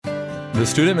The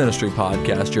Student Ministry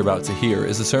podcast you're about to hear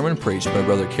is a sermon preached by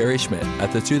Brother Kerry Schmidt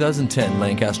at the 2010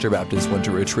 Lancaster Baptist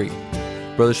Winter Retreat.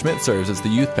 Brother Schmidt serves as the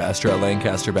youth pastor at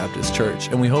Lancaster Baptist Church,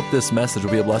 and we hope this message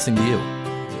will be a blessing to you.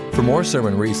 For more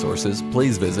sermon resources,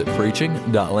 please visit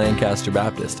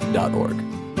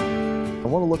preaching.lancasterbaptist.org. I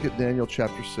want to look at Daniel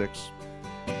chapter 6,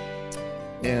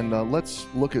 and let's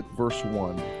look at verse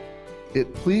 1.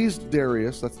 It pleased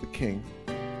Darius, that's the king,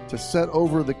 to set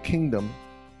over the kingdom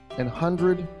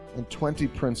 120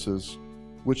 princes,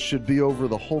 which should be over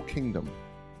the whole kingdom,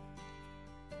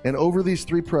 and over these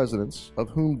 3 presidents, of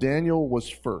whom Daniel was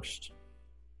first,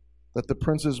 that the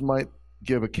princes might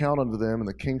give account unto them, and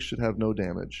the king should have no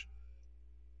damage.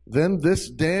 Then this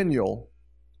Daniel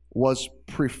was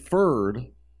preferred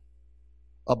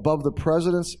above the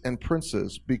presidents and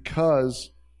princes,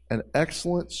 because an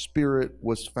excellent spirit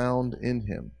was found in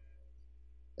him,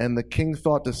 and the king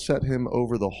thought to set him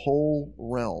over the whole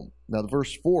realm. Now,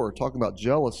 verse 4, talking about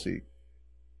jealousy.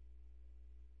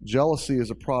 Jealousy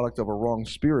is a product of a wrong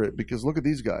spirit, because look at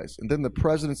these guys. And then the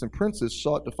presidents and princes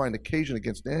sought to find occasion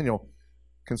against Daniel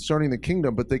concerning the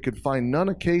kingdom, but they could find none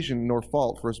occasion nor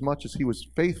fault, for as much as he was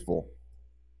faithful,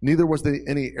 neither was there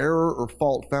any error or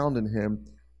fault found in him.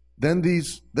 Then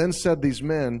said these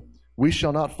men, we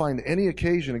shall not find any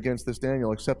occasion against this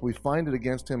Daniel, except we find it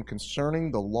against him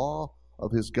concerning the law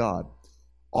of his God.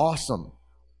 Awesome.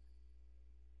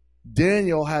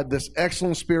 Daniel had this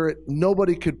excellent spirit.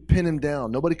 Nobody could pin him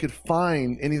down. Nobody could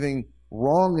find anything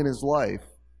wrong in his life,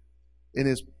 in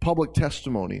his public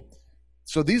testimony.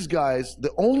 So these guys, the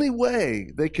only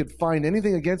way they could find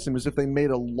anything against him is if they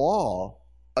made a law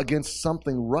against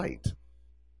something right.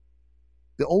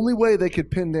 The only way they could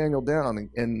pin Daniel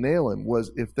down and nail him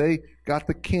was if they got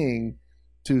the king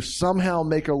to somehow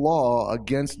make a law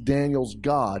against Daniel's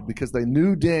God, because they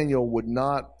knew Daniel would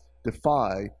not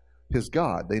defy his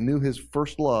God. They knew his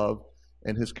first love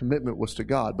and his commitment was to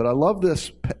God. But I love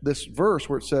this verse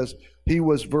where it says he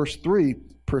was, verse 3,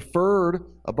 preferred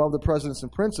above the presidents and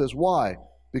princes. Why?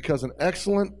 Because an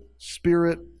excellent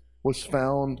spirit was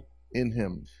found in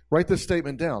him. Write this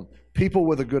statement down. People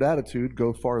with a good attitude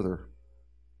go farther.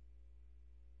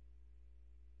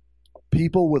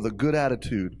 People with a good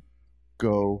attitude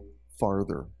go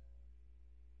farther.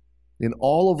 In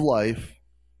all of life,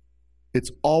 it's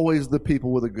always the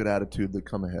people with a good attitude that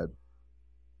come ahead.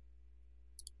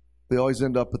 They always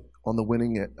end up on the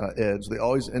winning edge. They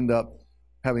always end up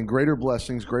having greater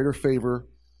blessings, greater favor,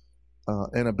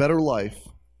 and a better life.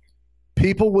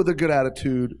 People with a good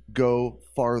attitude go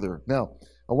farther. Now,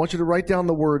 I want you to write down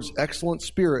the words excellent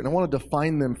spirit, and I want to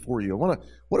define them for you. What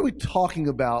are we talking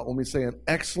about when we say an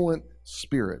excellent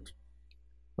spirit?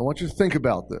 I want you to think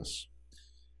about this.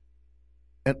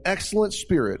 An excellent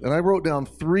spirit. And I wrote down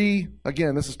 3,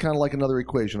 again, this is kind of like another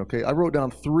equation, okay? I wrote down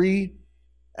 3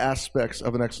 aspects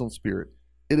of an excellent spirit.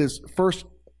 It is, first,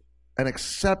 an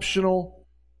exceptional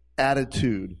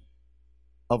attitude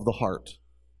of the heart.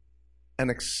 An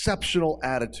exceptional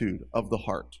attitude of the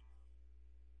heart.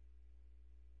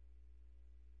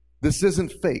 This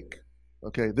isn't fake,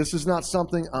 okay? This is not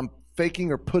something I'm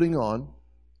faking or putting on.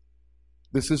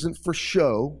 This isn't for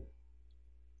show.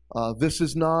 This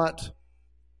is not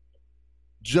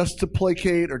just to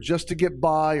placate or just to get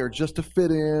by or just to fit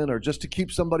in or just to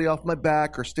keep somebody off my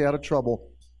back or stay out of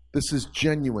trouble. This is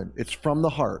genuine. It's from the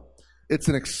heart. It's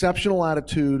an exceptional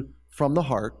attitude from the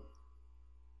heart,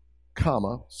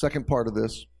 comma, second part of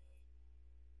this.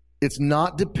 It's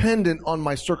not dependent on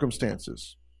my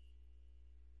circumstances.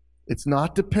 It's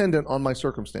not dependent on my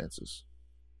circumstances.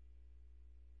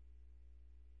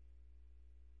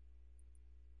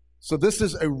 So this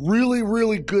is a really,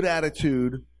 really good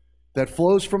attitude that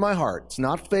flows from my heart. It's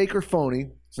not fake or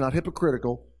phony. It's not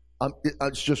hypocritical.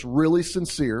 It's just really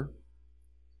sincere.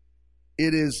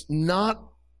 It is not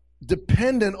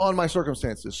dependent on my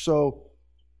circumstances. So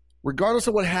regardless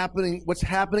of what's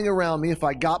happening around me, if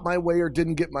I got my way or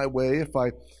didn't get my way, if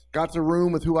I got to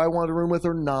room with who I wanted to room with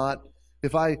or not,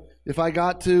 if I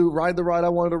got to ride the ride I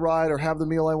wanted to ride or have the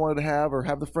meal I wanted to have or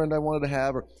have the friend I wanted to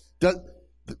have,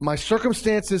 my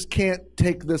circumstances can't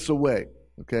take this away,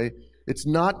 okay? It's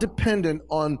not dependent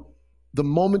on the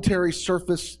momentary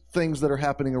surface things that are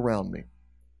happening around me.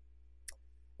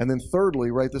 And then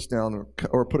thirdly, write this down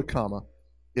or put a comma.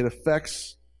 It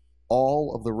affects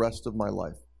all of the rest of my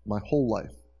life, my whole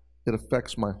life. It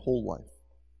affects my whole life.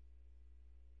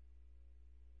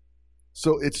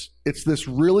 So it's this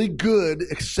really good,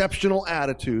 exceptional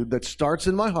attitude that starts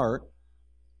in my heart,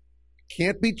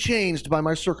 can't be changed by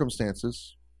my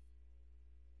circumstances,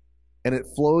 and it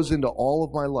flows into all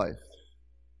of my life.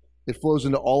 It flows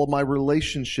into all of my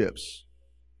relationships.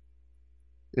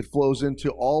 It flows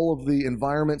into all of the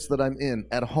environments that I'm in,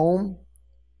 at home,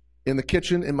 in the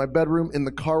kitchen, in my bedroom, in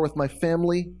the car with my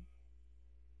family,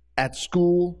 at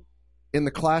school, in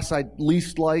the class I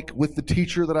least like, with the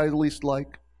teacher that I least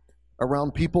like,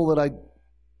 around people that I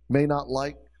may not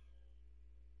like,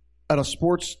 at a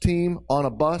sports team, on a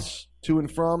bus, to and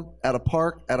from, at a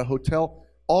park, at a hotel.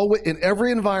 In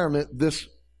every environment, this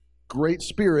great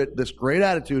spirit, this great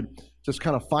attitude just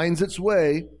kind of finds its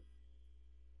way.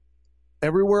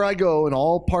 Everywhere I go, in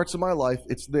all parts of my life,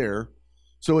 it's there.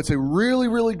 So it's a really,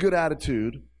 really good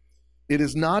attitude. It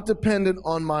is not dependent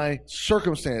on my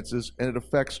circumstances, and it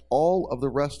affects all of the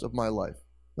rest of my life.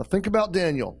 Now think about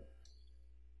Daniel.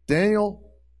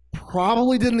 Daniel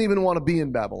probably didn't even want to be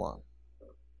in Babylon.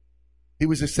 He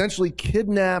was essentially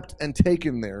kidnapped and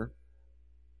taken there.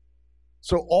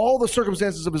 So all the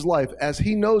circumstances of his life, as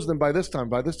he knows them by this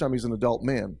time he's an adult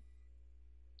man.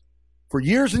 For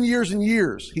years and years and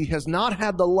years, he has not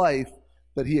had the life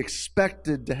that he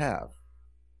expected to have.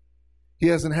 He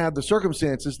hasn't had the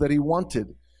circumstances that he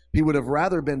wanted. He would have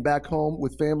rather been back home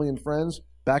with family and friends,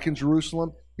 back in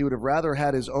Jerusalem. He would have rather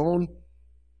had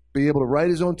be able to write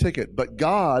his own ticket. But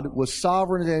God was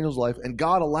sovereign in Daniel's life, and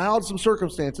God allowed some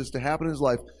circumstances to happen in his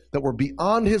life that were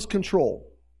beyond his control.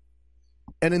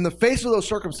 And in the face of those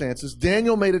circumstances,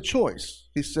 Daniel made a choice.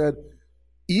 He said,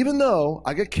 even though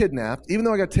I got kidnapped, even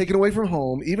though I got taken away from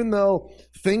home, even though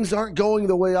things aren't going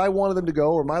the way I wanted them to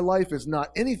go, or my life is not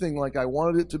anything like I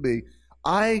wanted it to be,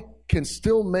 I can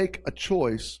still make a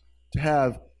choice to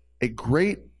have a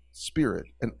great spirit,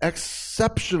 an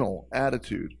exceptional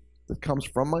attitude that comes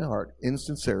from my heart in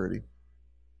sincerity,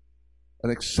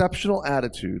 an exceptional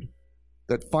attitude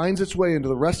that finds its way into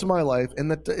the rest of my life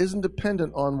and that isn't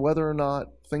dependent on whether or not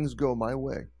things go my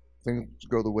way, things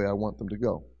go the way I want them to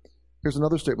go. Here's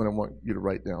another statement I want you to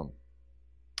write down.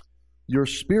 Your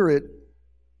spirit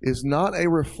is not a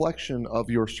reflection of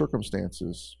your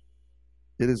circumstances.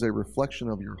 It is a reflection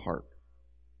of your heart.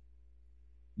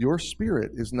 Your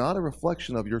spirit is not a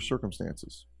reflection of your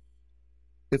circumstances.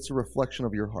 It's a reflection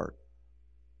of your heart.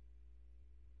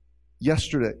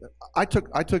 Yesterday, I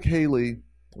took Haley.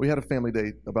 We had a family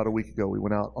day about a week ago. We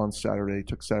went out on Saturday,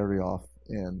 took Saturday off,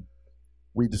 and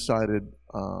we decided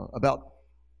about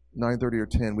 9:30 or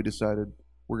 10, we decided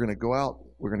we're going to go out,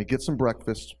 we're going to get some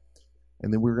breakfast,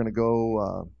 and then we're going to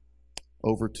go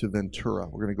over to Ventura.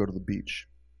 We're going to go to the beach.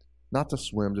 Not to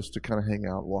swim, just to kind of hang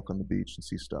out, walk on the beach and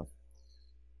see stuff.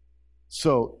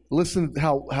 So listen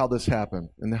how this happened.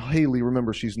 And Haley,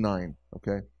 remember, she's 9,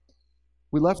 okay?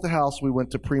 We left the house, we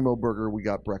went to Primo Burger, we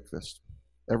got breakfast.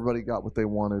 Everybody got what they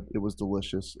wanted. It was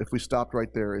delicious. If we stopped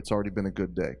right there, it's already been a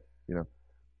good day, you know.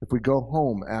 If we go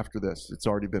home after this, it's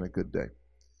already been a good day.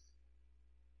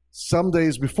 Some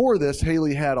days before this,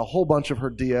 Haley had a whole bunch of her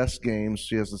DS games.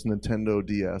 She has this Nintendo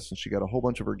DS, and she got a whole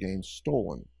bunch of her games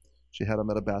stolen. She had them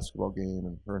at a basketball game,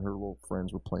 and her little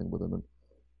friends were playing with them. And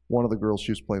one of the girls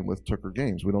she was playing with took her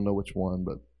games. We don't know which one,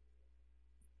 but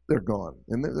they're gone.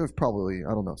 And there's probably,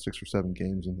 6 or 7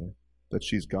 games in there that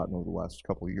she's gotten over the last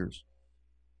couple of years.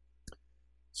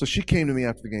 So she came to me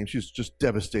after the game. She was just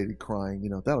devastated, crying.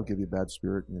 That'll give you a bad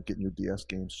spirit, getting your DS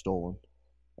games stolen.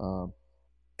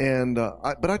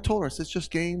 But I told her, I said, it's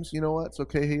just games. You know what? It's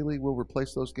okay, Haley. We'll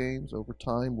replace those games over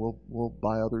time. We'll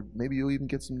buy other. Maybe you'll even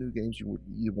get some new games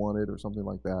you wanted or something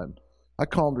like that. And I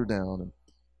calmed her down. And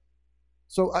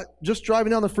so just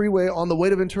driving down the freeway on the way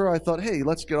to Ventura, I thought, hey,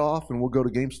 let's get off and we'll go to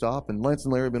GameStop. And Lance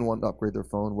and Larry have been wanting to upgrade their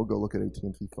phone. We'll go look at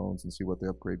AT&T phones and see what the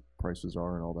upgrade prices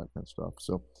are and all that kind of stuff.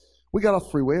 So we got off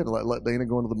the freeway and let Dana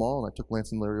go into the mall. And I took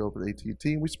Lance and Larry over to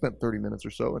AT&T. And we spent 30 minutes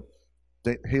or so.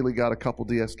 And Haley got a couple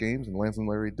DS games, and Lance and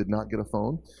Larry did not get a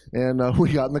phone. And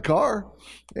we got in the car,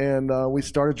 and we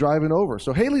started driving over.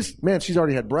 So Haley's, she's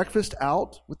already had breakfast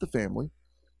out with the family.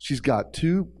 She's got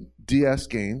 2 DS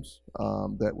games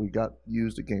that we got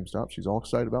used at GameStop. She's all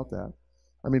excited about that.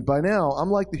 I mean, by now,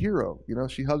 I'm like the hero.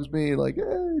 She hugs me like,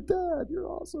 hey, Dad, you're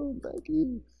awesome. Thank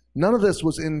you. None of this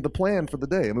was in the plan for the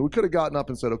day. I mean, we could have gotten up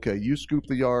and said, okay, you scoop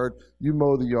the yard, you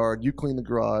mow the yard, you clean the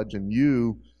garage, and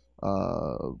you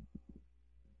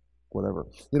whatever,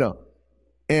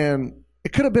 and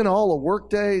it could have been all a work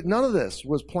day. None of this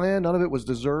was planned. None of it was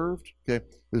deserved. Okay.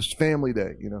 It was family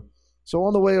day, So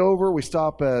on the way over, we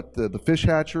stop at the fish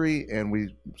hatchery and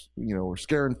we're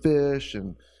scaring fish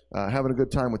and having a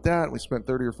good time with that. We spent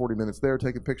 30 or 40 minutes there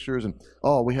taking pictures and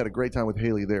we had a great time with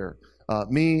Haley there.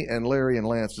 Me and Larry and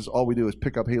Lance, just all we do is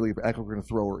pick up Haley, act like we're going to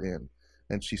throw her in.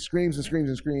 And she screams and screams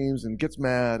and screams and gets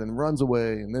mad and runs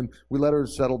away. And then we let her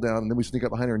settle down, and then we sneak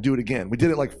up behind her and do it again. We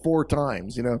did it like 4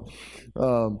 times, It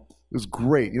was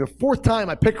great. 4th time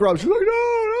I pick her up. She's like,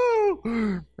 no.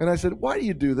 And I said, why do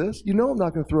you do this? You know I'm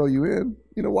not going to throw you in.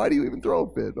 Why do you even throw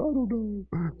a fit? I don't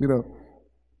know.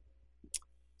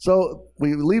 So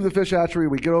we leave the fish hatchery.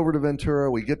 We get over to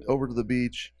Ventura. We get over to the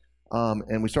beach,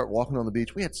 and we start walking on the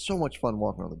beach. We had so much fun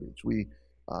walking on the beach.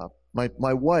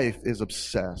 My wife is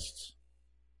obsessed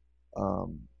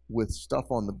with stuff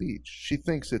on the beach. She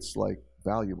thinks it's like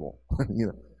valuable.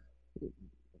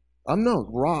 I'm no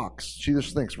rocks. She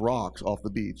just thinks rocks off the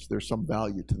beach. There's some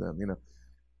value to them.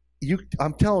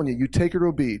 I'm telling you, you take her to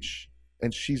a beach,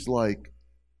 and she's like,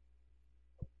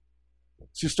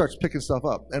 she starts picking stuff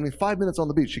up. 5 minutes on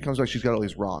the beach, she comes back, she's got all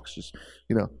these rocks, just,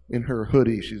 in her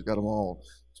hoodie, she's got them all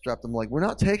strapped. I'm like, we're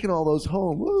not taking all those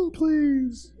home. Oh,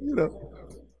 please.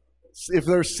 If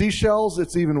there's seashells,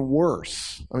 it's even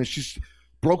worse. She's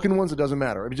broken ones, it doesn't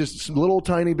matter. Just little,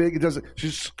 tiny, big, it doesn't.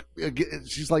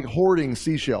 She's like hoarding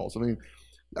seashells.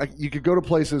 You could go to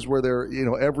places where they're,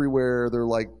 everywhere, they're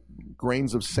like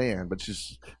grains of sand, but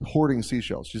she's hoarding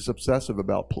seashells. She's obsessive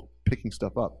about picking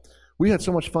stuff up. We had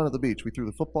so much fun at the beach. We threw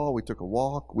the football. We took a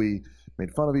walk. We made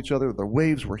fun of each other. The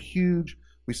waves were huge.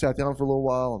 We sat down for a little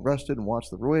while and rested and watched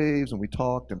the waves, and we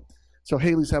talked. And so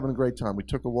Haley's having a great time. We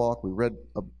took a walk. We read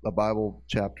a Bible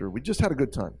chapter. We just had a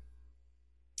good time.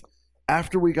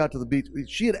 After we got to the beach,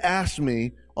 she had asked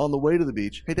me on the way to the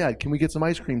beach, hey, Dad, can we get some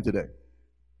ice cream today?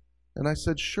 And I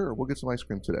said, sure, we'll get some ice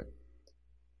cream today.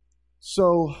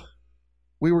 So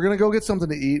we were going to go get something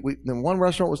to eat. Then one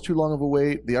restaurant was too long of a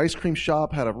wait. The ice cream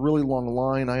shop had a really long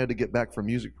line. I had to get back from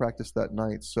music practice that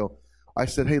night. So I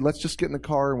said, hey, let's just get in the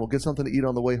car and we'll get something to eat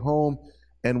on the way home.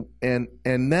 And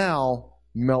now,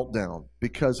 meltdown,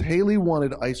 because Haley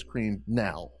wanted ice cream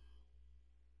now.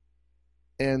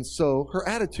 And so her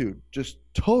attitude just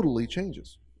totally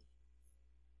changes.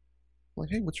 I'm like,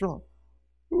 hey, what's wrong?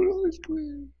 I want ice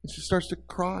cream. And she starts to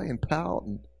cry and pout.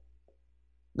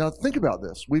 Now, think about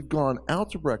this. We've gone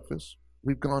out to breakfast.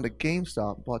 We've gone to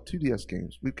GameStop, bought 2 DS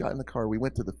games. We've got in the car. We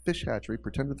went to the fish hatchery,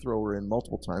 pretended to throw her in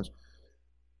multiple times.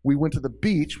 We went to the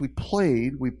beach. We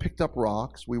played. We picked up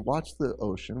rocks. We watched the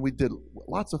ocean. We did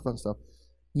lots of fun stuff.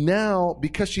 Now,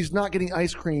 because she's not getting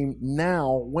ice cream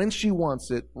now, when she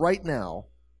wants it, right now,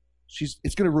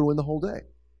 it's going to ruin the whole day.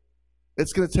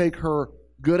 It's going to take her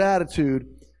good attitude.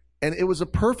 And it was a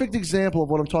perfect example of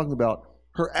what I'm talking about.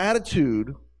 Her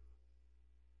attitude,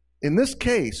 in this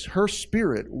case, her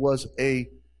spirit was a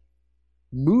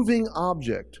moving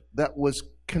object that was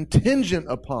contingent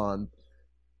upon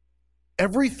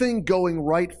everything going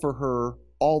right for her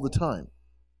all the time.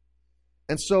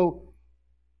 And so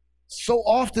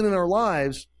often in our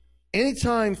lives,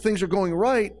 anytime things are going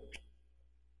right,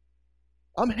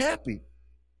 I'm happy.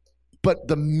 But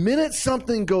the minute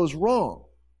something goes wrong,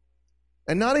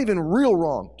 and not even real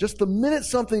wrong, just the minute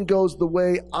something goes the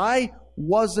way I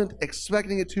wasn't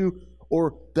expecting it to,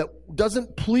 or that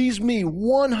doesn't please me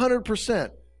 100%,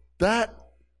 that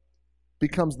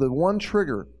becomes the one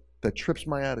trigger that trips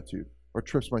my attitude or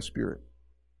trips my spirit.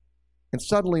 And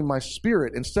suddenly my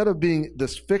spirit, instead of being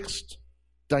this fixed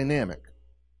dynamic,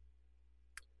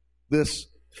 this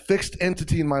fixed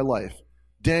entity in my life,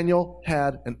 Daniel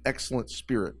had an excellent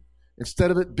spirit. Instead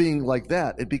of it being like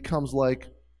that, it becomes like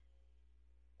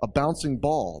a bouncing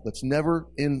ball that's never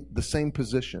in the same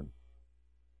position.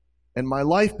 And my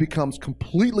life becomes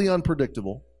completely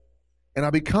unpredictable. And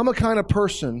I become a kind of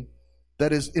person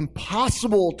that is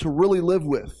impossible to really live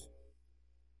with,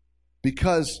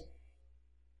 because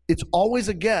it's always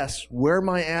a guess where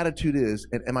my attitude is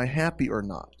and am I happy or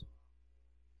not.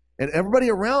 And everybody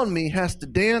around me has to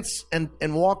dance and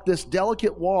walk this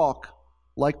delicate walk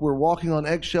like we're walking on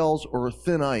eggshells or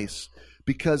thin ice,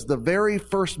 because the very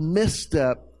first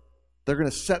misstep, they're going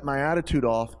to set my attitude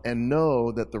off and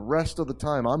know that the rest of the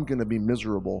time I'm going to be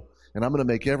miserable, and I'm going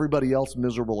to make everybody else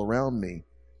miserable around me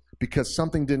because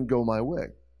something didn't go my way.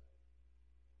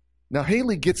 Now,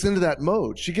 Haley gets into that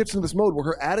mode. She gets into this mode where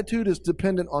her attitude is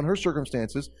dependent on her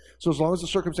circumstances. So as long as the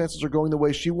circumstances are going the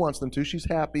way she wants them to, she's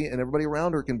happy, and everybody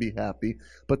around her can be happy.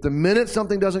 But the minute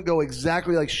something doesn't go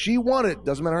exactly like she wanted,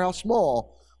 doesn't matter how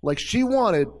small, like she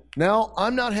wanted, now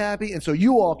I'm not happy, and so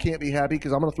you all can't be happy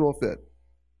because I'm going to throw a fit.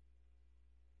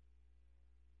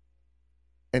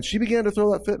 And she began to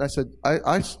throw that fit, and I said,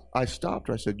 I stopped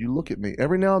her. I said, you look at me.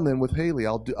 Every now and then with Haley,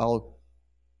 I'll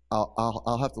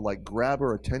have to like grab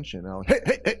her attention.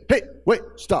 Hey, wait,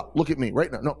 stop, look at me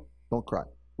right now. No, don't cry,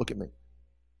 look at me.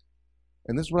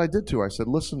 And this is what I did to her. I said,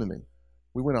 listen to me.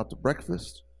 We went out to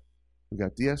breakfast. We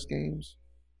got DS games.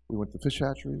 We went to the fish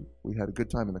hatchery. We had a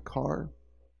good time in the car.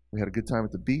 We had a good time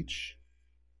at the beach.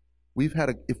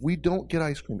 If we don't get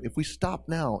ice cream, if we stop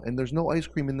now and there's no ice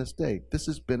cream in this day, this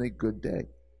has been a good day.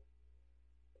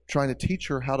 Trying to teach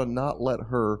her how to not let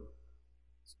her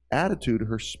attitude,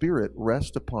 her spirit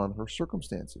rests upon her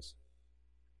circumstances.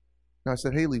 Now I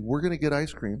said, Haley, we're going to get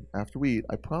ice cream after we eat.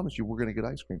 I promise you we're going to get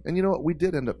ice cream. And you know what? We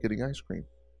did end up getting ice cream.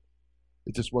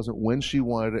 It just wasn't when she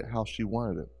wanted it, how she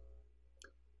wanted it.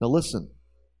 Now listen,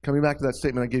 coming back to that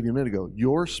statement I gave you a minute ago,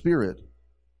 your spirit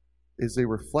is a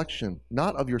reflection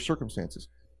not of your circumstances.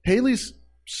 Haley's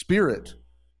spirit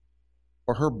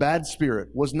or her bad spirit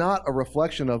was not a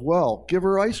reflection of, well, give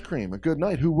her ice cream, a good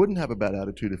night. Who wouldn't have a bad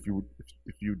attitude if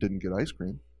you didn't get ice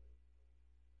cream?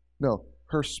 No,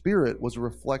 her spirit was a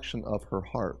reflection of her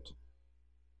heart.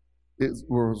 It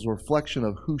was a reflection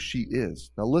of who she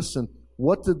is. Now listen,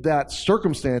 what did that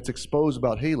circumstance expose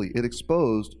about Haley? It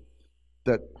exposed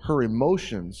that her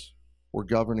emotions were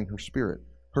governing her spirit.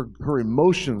 Her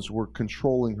emotions were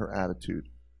controlling her attitude.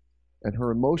 And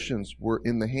her emotions were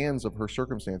in the hands of her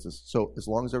circumstances. So as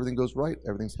long as everything goes right,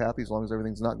 everything's happy. As long as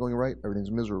everything's not going right,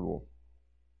 everything's miserable.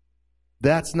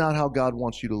 That's not how God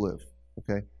wants you to live,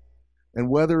 okay? And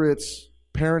whether it's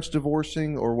parents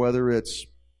divorcing or whether it's,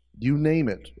 you name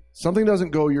it, something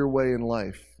doesn't go your way in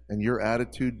life and your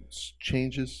attitude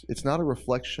changes, it's not a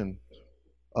reflection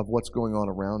of what's going on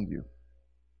around you.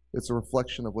 It's a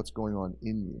reflection of what's going on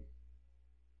in you.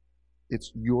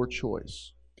 It's your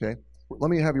choice, okay? Let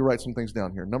me have you write some things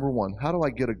down here. Number one, how do I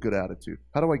get a good attitude?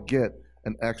 How do I get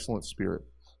an excellent spirit?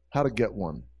 How to get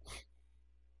one?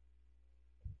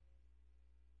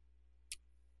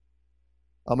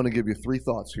 I'm going to give you 3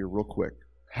 thoughts here real quick.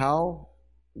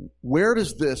 Where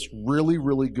does this really,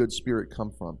 really good spirit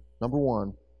come from? Number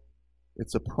one,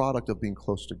 it's a product of being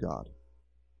close to God.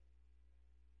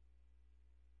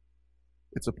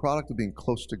 It's a product of being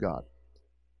close to God.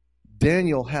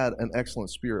 Daniel had an excellent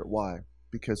spirit. Why?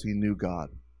 Because he knew God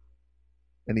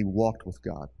and he walked with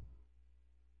God.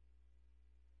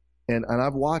 And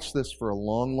I've watched this for a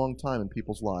long, long time in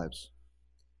people's lives.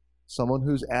 Someone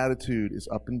whose attitude is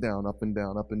up and down, up and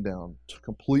down, up and down,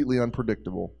 completely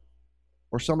unpredictable,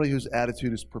 or somebody whose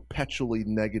attitude is perpetually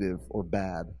negative or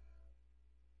bad.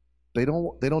 They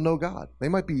don't know God. They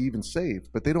might be even saved,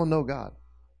 but they don't know God.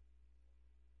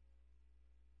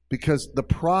 Because the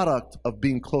product of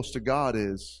being close to God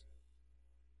is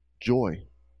joy.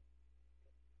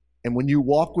 And when you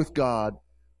walk with God,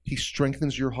 He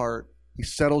strengthens your heart, He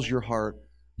settles your heart,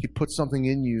 He puts something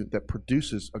in you that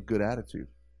produces a good attitude.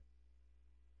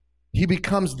 He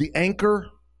becomes the anchor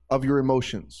of your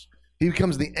emotions. He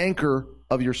becomes the anchor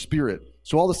of your spirit.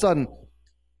 So all of a sudden,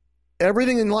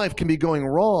 everything in life can be going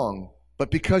wrong, but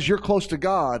because you're close to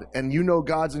God and you know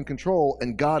God's in control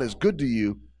and God is good to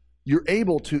you, you're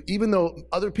able to, even though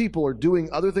other people are doing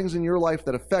other things in your life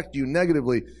that affect you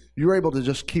negatively, you're able to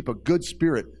just keep a good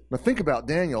spirit. Now think about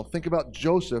Daniel, think about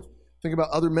Joseph, think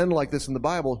about other men like this in the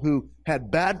Bible who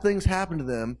had bad things happen to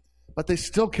them, but they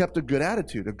still kept a good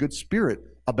attitude, a good spirit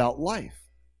about life.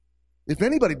 If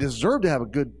anybody deserved to have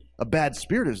a bad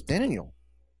spirit, it was Daniel.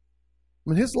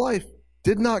 I mean, his life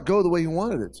did not go the way he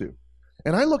wanted it to.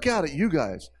 And I look out at you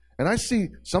guys, and I see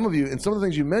some of you, and some of the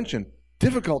things you mentioned,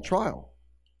 difficult trial,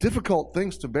 difficult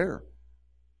things to bear.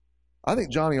 I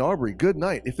think Johnny Aubrey, good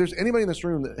night. If there's anybody in this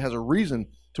room that has a reason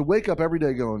to wake up every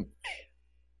day going,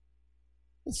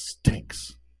 it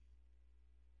stinks.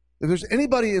 If there's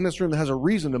anybody in this room that has a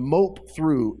reason to mope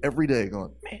through every day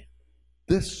going, man,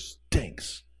 this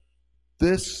stinks.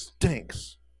 This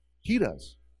stinks. He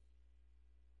does.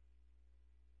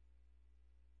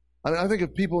 I think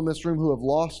of people in this room who have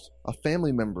lost a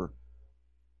family member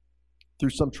through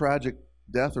some tragic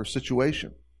death or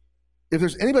situation. If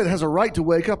there's anybody that has a right to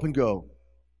wake up and go,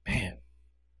 man,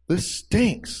 this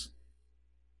stinks,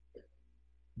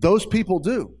 those people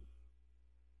do.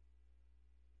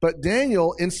 But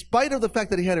Daniel, in spite of the fact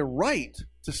that he had a right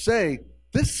to say,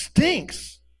 this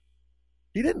stinks,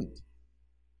 he didn't.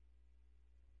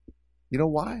 You know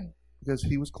why? Because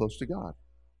he was close to God.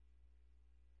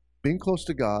 Being close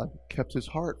to God kept his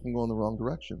heart from going the wrong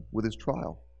direction with his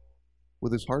trial,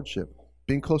 with his hardship.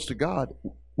 Being close to God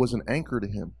was an anchor to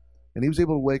him. And he was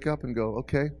able to wake up and go,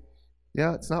 okay,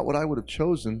 yeah, it's not what I would have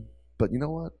chosen, but you know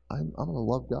what? I'm going to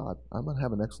love God. I'm going to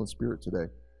have an excellent spirit today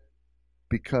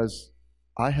because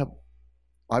I've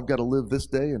got to live this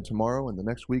day and tomorrow and the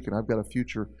next week, and I've got a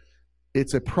future.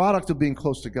 It's a product of being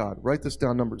close to God. Write this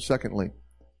down. Secondly,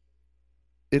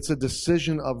 it's a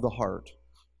decision of the heart.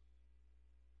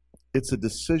 It's a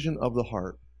decision of the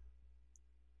heart.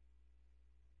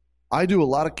 I do a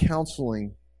lot of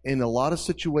counseling. In a lot of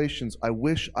situations, I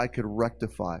wish I could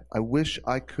rectify. I wish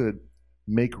I could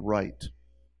make right.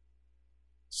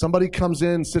 Somebody comes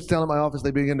in, sits down in my office,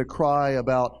 they begin to cry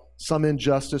about some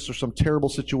injustice or some terrible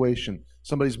situation.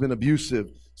 Somebody's been abusive.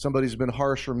 Somebody's been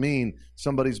harsh or mean.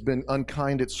 Somebody's been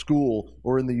unkind at school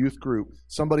or in the youth group.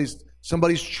 Somebody's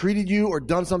treated you or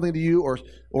done something to you,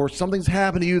 or something's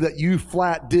happened to you that you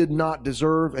flat did not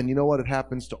deserve. And you know what? It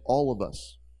happens to all of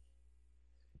us.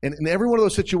 And in every one of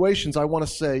those situations, I want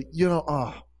to say,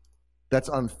 that's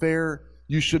unfair.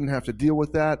 You shouldn't have to deal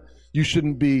with that. You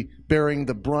shouldn't be bearing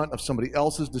the brunt of somebody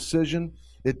else's decision.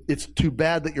 It's too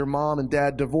bad that your mom and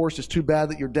dad divorced. It's too bad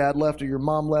that your dad left or your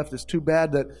mom left. It's too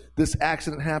bad that this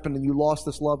accident happened and you lost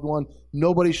this loved one.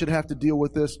 Nobody should have to deal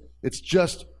with this. It's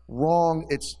just wrong.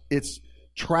 It's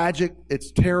tragic.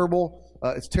 It's terrible.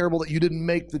 It's terrible that you didn't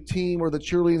make the team or the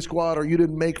cheerleading squad, or you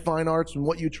didn't make fine arts and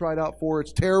what you tried out for.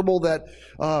 It's terrible that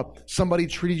somebody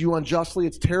treated you unjustly.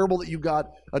 It's terrible that you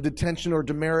got a detention or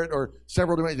demerit or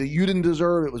several demerits that you didn't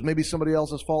deserve. It was maybe somebody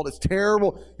else's fault. It's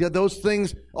terrible. Yeah, those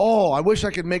things, I wish I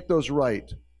could make those right.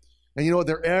 And you know what?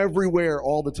 They're everywhere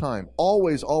all the time.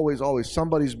 Always, always, always.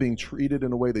 Somebody's being treated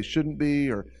in a way they shouldn't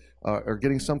be, or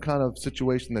getting some kind of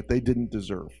situation that they didn't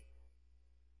deserve.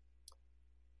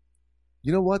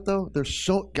 You know what, though?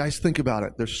 Guys, think about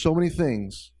it. There's so many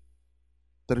things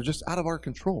that are just out of our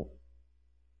control.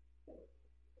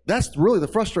 That's really the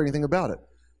frustrating thing about it.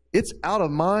 It's out of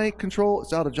my control.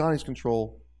 It's out of Johnny's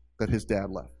control that his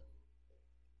dad left.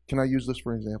 Can I use this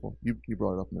for an example? You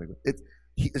brought it up a minute ago.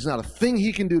 It's not a thing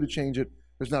he can do to change it.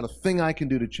 There's not a thing I can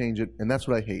do to change it, and that's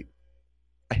what I hate.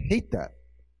 I hate that.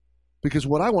 Because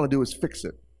what I want to do is fix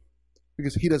it.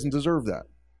 Because he doesn't deserve that.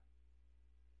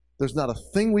 There's not a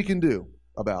thing we can do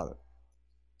about it.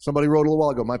 Somebody wrote a little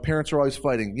while ago, my parents are always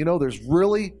fighting. You know, there's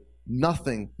really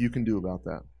nothing you can do about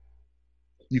that.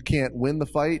 You can't win the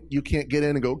fight. You can't get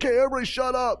in and go, okay, everybody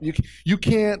shut up. You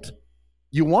can't.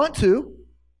 You want to.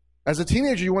 As a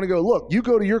teenager, you want to go, look, you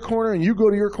go to your corner and you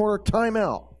go to your corner, time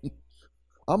out.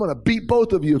 I'm going to beat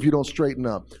both of you if you don't straighten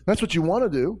up. That's what you want to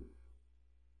do.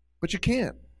 But you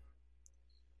can't.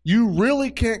 You really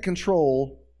can't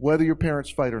control whether your parents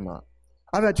fight or not.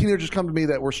 I've had teenagers come to me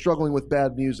that were struggling with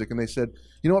bad music, and they said,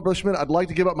 you know what, Brother Schmidt, I'd like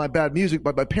to give up my bad music,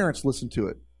 but my parents listen to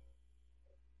it.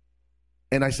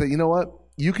 And I say, you know what?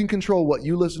 You can control what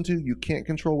you listen to. You can't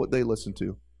control what they listen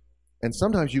to. And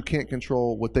sometimes you can't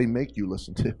control what they make you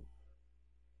listen to.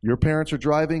 Your parents are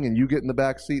driving, and you get in the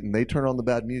back seat, and they turn on the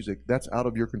bad music. That's out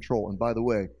of your control. And by the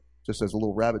way, just as a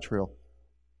little rabbit trail,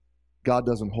 God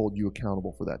doesn't hold you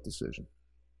accountable for that decision.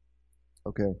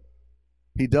 Okay?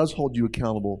 He does hold you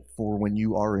accountable for when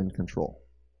you are in control.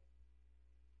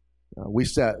 We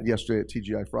sat yesterday at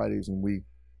TGI Fridays and we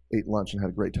ate lunch and had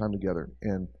a great time together.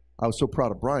 And I was so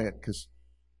proud of Bryant because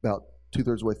about 2/3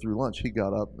 of the way through lunch, he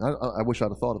got up. I wish I'd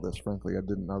have thought of this, frankly. I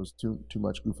didn't. I was too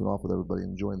much goofing off with everybody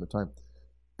and enjoying the time.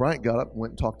 Bryant got up and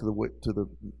went and talked to the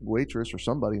waitress or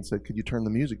somebody and said, could you turn the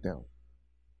music down?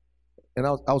 And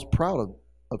I was proud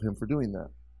of him for doing that.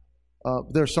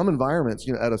 There are some environments,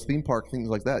 at a theme park, things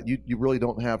like that, you really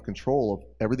don't have control of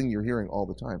everything you're hearing all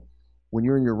the time. When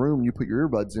you're in your room, you put your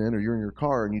earbuds in, or you're in your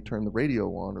car and you turn the radio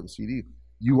on or the CD,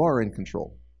 you are in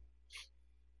control.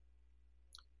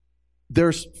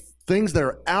 There's things that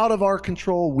are out of our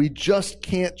control. We just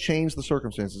can't change the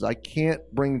circumstances. I can't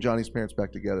bring Johnny's parents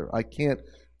back together. I can't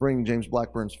bring James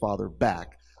Blackburn's father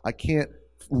back. I can't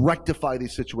rectify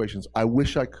these situations. I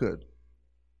wish I could.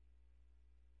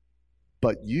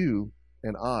 But you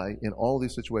and I, in all of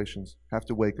these situations, have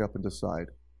to wake up and decide,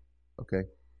 okay,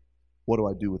 what do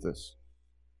I do with this?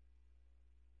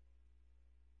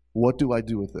 What do I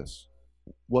do with this?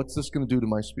 What's this going to do to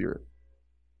my spirit?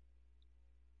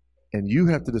 And you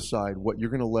have to decide what you're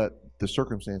going to let the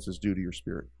circumstances do to your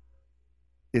spirit.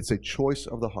 It's a choice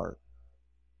of the heart.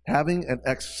 Having an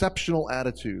exceptional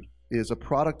attitude is a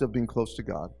product of being close to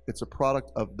God. It's a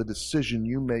product of the decision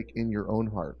you make in your own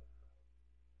heart.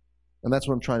 And that's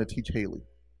what I'm trying to teach Haley.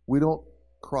 We don't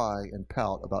cry and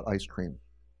pout about ice cream.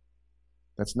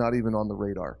 That's not even on the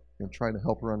radar. I'm trying to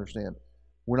help her understand.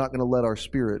 We're not going to let our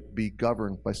spirit be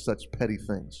governed by such petty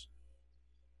things.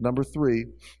 Number 3,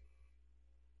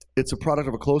 it's a product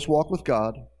of a close walk with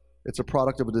God. It's a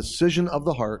product of a decision of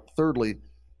the heart. Thirdly,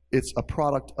 it's a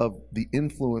product of the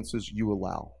influences you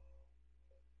allow.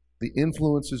 The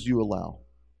influences you allow.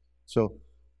 So,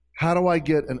 how do I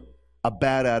get a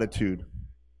bad attitude?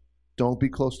 Don't be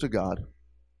close to God.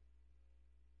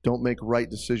 Don't make right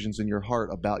decisions in your heart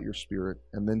about your spirit,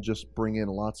 and then just bring in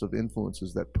lots of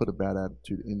influences that put a bad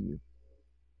attitude in you.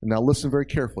 And now listen very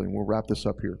carefully, and we'll wrap this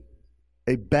up here.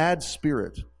 A bad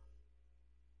spirit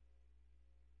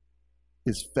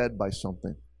is fed by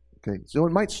something. Okay, so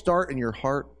it might start in your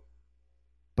heart,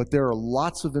 but there are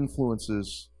lots of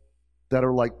influences that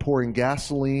are like pouring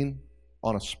gasoline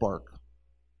on a spark.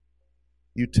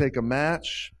 You take a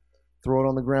match, throw it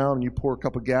on the ground, and you pour a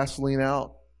cup of gasoline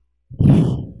out,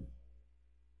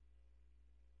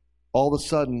 All of a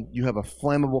sudden, you have a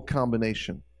flammable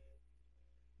combination.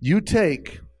 You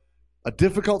take a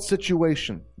difficult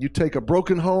situation, you take a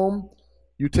broken home,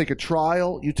 you take a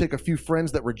trial, you take a few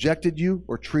friends that rejected you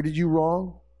or treated you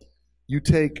wrong, you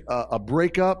take a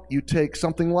breakup, you take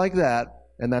something like that,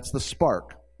 and that's the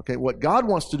spark. Okay, what God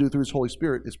wants to do through His Holy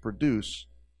Spirit is produce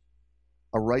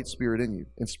a right spirit in you.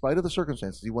 In spite of the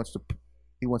circumstances, He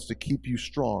wants to keep you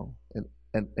strong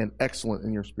and excellent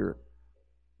in your spirit.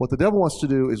 What the devil wants to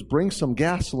do is bring some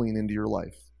gasoline into your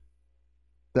life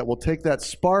that will take that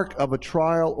spark of a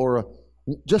trial or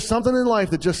just something in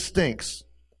life that just stinks,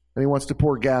 and he wants to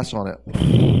pour gas on it.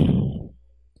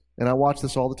 And I watch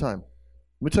this all the time.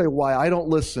 Let me tell you why I don't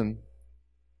listen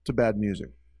to bad music.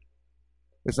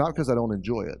 It's not because I don't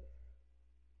enjoy it.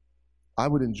 I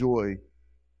would enjoy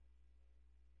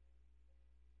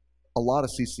a lot of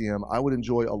CCM. I would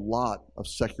enjoy a lot of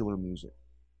secular music.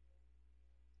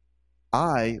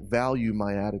 I value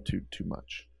my attitude too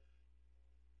much.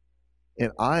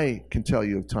 And I can tell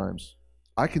you of times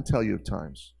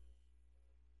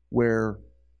where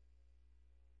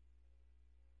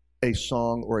a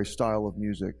song or a style of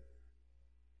music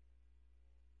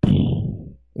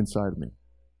inside of me.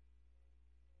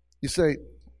 You say,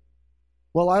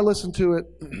 well, I listen to it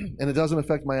and it doesn't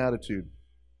affect my attitude.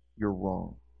 You're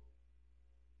wrong.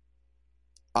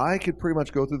 I could pretty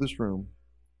much go through this room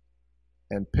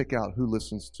and pick out who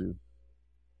listens to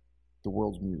the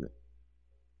world's music.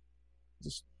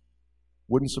 Just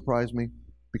wouldn't surprise me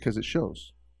because it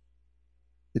shows.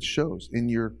 It shows in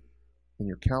your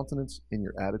countenance, in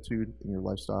your attitude, in your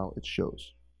lifestyle. It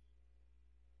shows.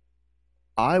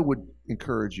 I would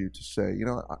encourage you to say,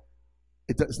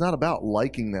 it's not about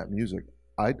liking that music.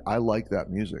 I like that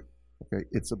music. Okay,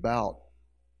 it's about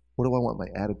what do I want my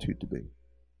attitude to be.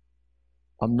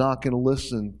 I'm not going to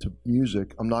listen to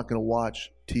music. I'm not going to watch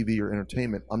TV or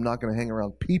entertainment. I'm not going to hang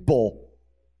around people.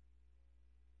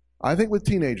 I think with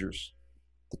teenagers,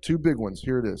 the two big ones,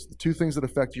 here it is. The two things that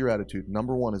affect your attitude.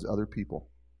 Number one is other people.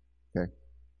 Okay?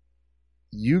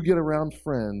 You get around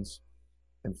friends,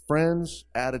 and friends'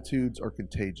 attitudes are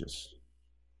contagious.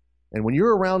 And when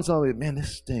you're around somebody, man,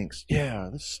 this stinks. Yeah,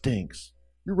 this stinks.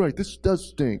 You're right, this does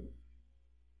stink.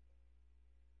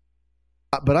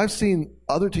 But I've seen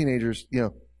other teenagers,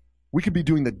 we could be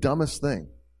doing the dumbest thing.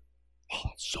 Oh,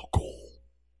 that's so cool.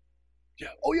 Yeah.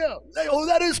 Oh, yeah. Oh,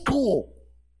 that is cool.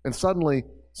 And suddenly,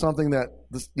 something that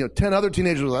 10 other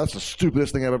teenagers, that's the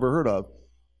stupidest thing I've ever heard of.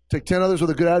 Take 10 others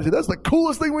with a good attitude. That's the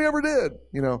coolest thing we ever did.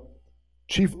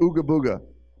 Chief Ooga Booga.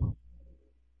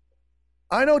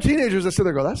 I know teenagers that sit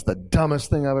there and go, that's the dumbest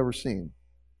thing I've ever seen.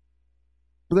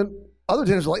 But then other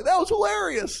teenagers are like, that was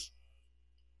hilarious.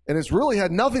 And it's really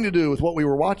had nothing to do with what we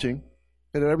were watching.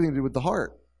 It had everything to do with the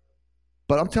heart.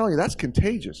 But I'm telling you, that's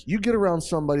contagious. You get around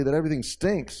somebody that everything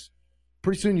stinks,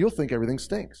 pretty soon you'll think everything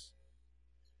stinks.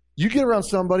 You get around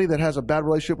somebody that has a bad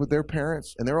relationship with their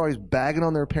parents and they're always bagging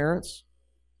on their parents,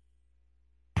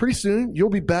 pretty soon you'll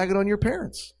be bagging on your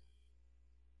parents.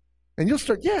 And you'll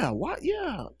start, yeah.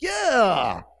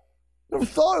 Never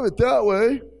thought of it that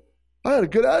way. I had a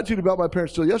good attitude about my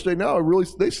parents till yesterday. Now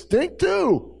they stink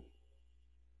too.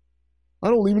 I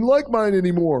don't even like mine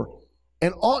anymore.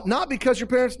 And not because your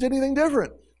parents did anything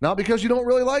different. Not because you don't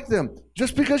really like them.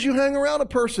 Just because you hang around a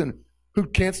person who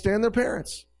can't stand their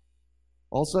parents.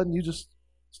 All of a sudden, you just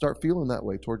start feeling that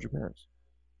way towards your parents.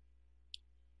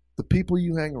 The people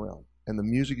you hang around and the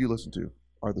music you listen to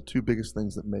are the two biggest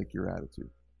things that make your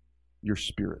attitude, your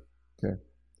spirit. Okay?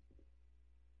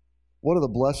 What are the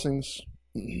blessings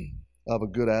of a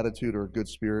good attitude or a good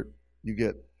spirit? You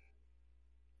get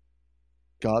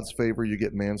God's favor, you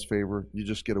get man's favor, you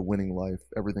just get a winning life.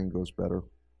 Everything goes better.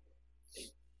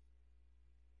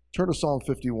 Turn to Psalm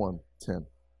 51:10.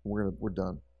 We're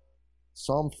done.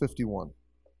 Psalm 51.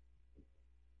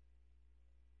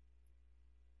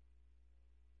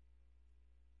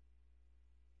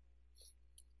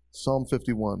 Psalm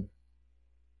 51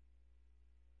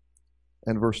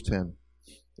 and verse 10.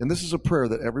 And this is a prayer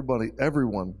that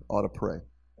everyone ought to pray,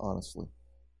 honestly.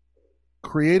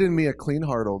 Create in me a clean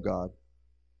heart, O God,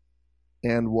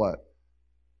 and what?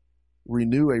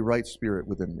 Renew a right spirit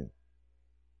within me.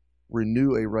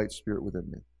 Renew a right spirit within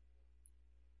me.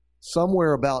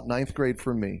 Somewhere about 9th grade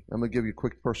for me, I'm going to give you a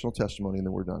quick personal testimony and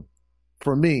then we're done.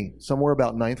 For me, somewhere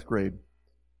about 9th grade,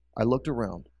 I looked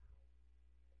around.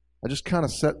 I just kind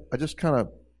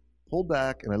of pulled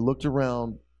back and I looked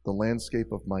around the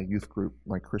landscape of my youth group,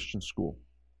 my Christian school.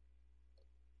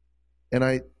 And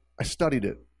I studied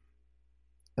it.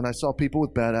 And I saw people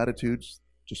with bad attitudes,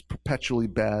 just perpetually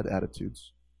bad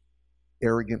attitudes,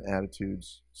 arrogant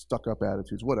attitudes, stuck-up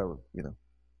attitudes, whatever,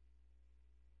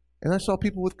 And I saw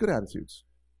people with good attitudes.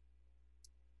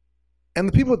 And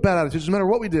the people with bad attitudes, no matter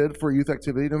what we did for a youth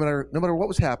activity, no matter what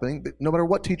was happening, no matter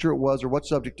what teacher it was or what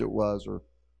subject it was or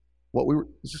what we were,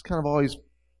 it's just kind of always,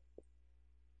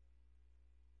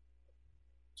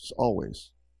 just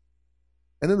always.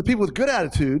 And then the people with good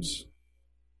attitudes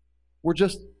were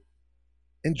just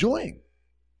enjoying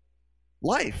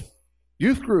life,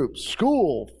 youth groups,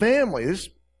 school, family.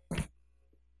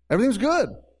 Everything's good.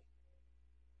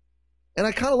 And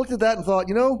I kind of looked at that and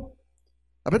thought,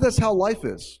 I bet that's how life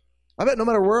is. I bet no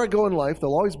matter where I go in life,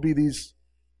 there'll always be these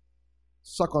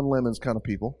suck on lemons kind of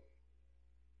people.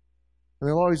 And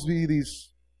there'll always be these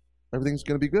everything's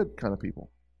going to be good kind of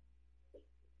people.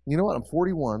 You know what? I'm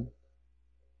 41.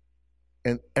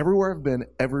 And everywhere I've been,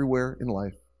 everywhere in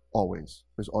life,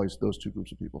 there's always those two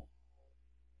groups of people.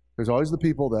 There's always the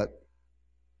people that,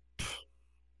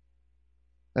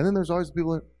 and then there's always the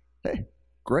people that, hey,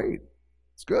 great,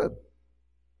 it's good.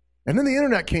 And then the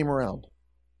internet came around.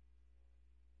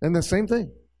 And the same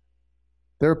thing.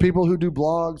 There are people who do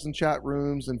blogs and chat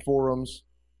rooms and forums,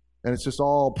 and it's just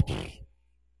all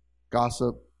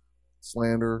gossip,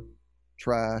 slander,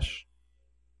 trash.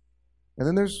 And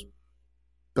then there's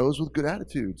those with good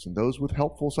attitudes and those with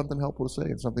something helpful to say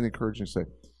and something encouraging to say.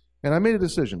 And I made a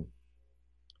decision.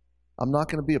 I'm not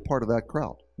going to be a part of that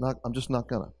crowd. I'm just not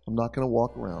going to. I'm not going to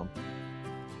walk around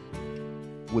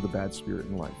with a bad spirit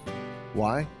in life.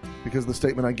 Why? Because of the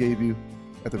statement I gave you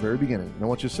at the very beginning. And I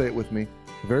want you to say it with me.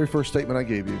 The very first statement I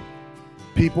gave you.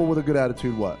 People with a good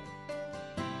attitude, what?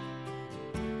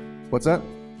 What's that?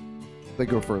 They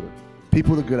go further.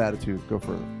 People with a good attitude go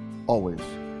further. Always.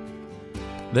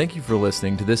 Thank you for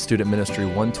listening to this Student Ministry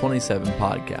 127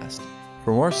 podcast.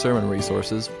 For more sermon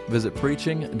resources, visit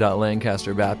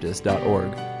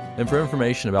preaching.lancasterbaptist.org. And for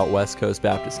information about West Coast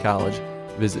Baptist College,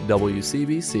 visit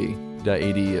wcbc.edu.